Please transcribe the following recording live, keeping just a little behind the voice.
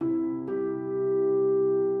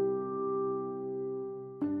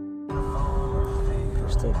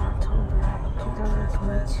arrested in October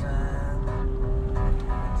 2022.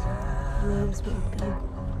 Names may be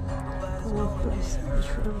police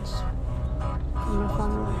insurance from your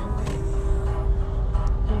family.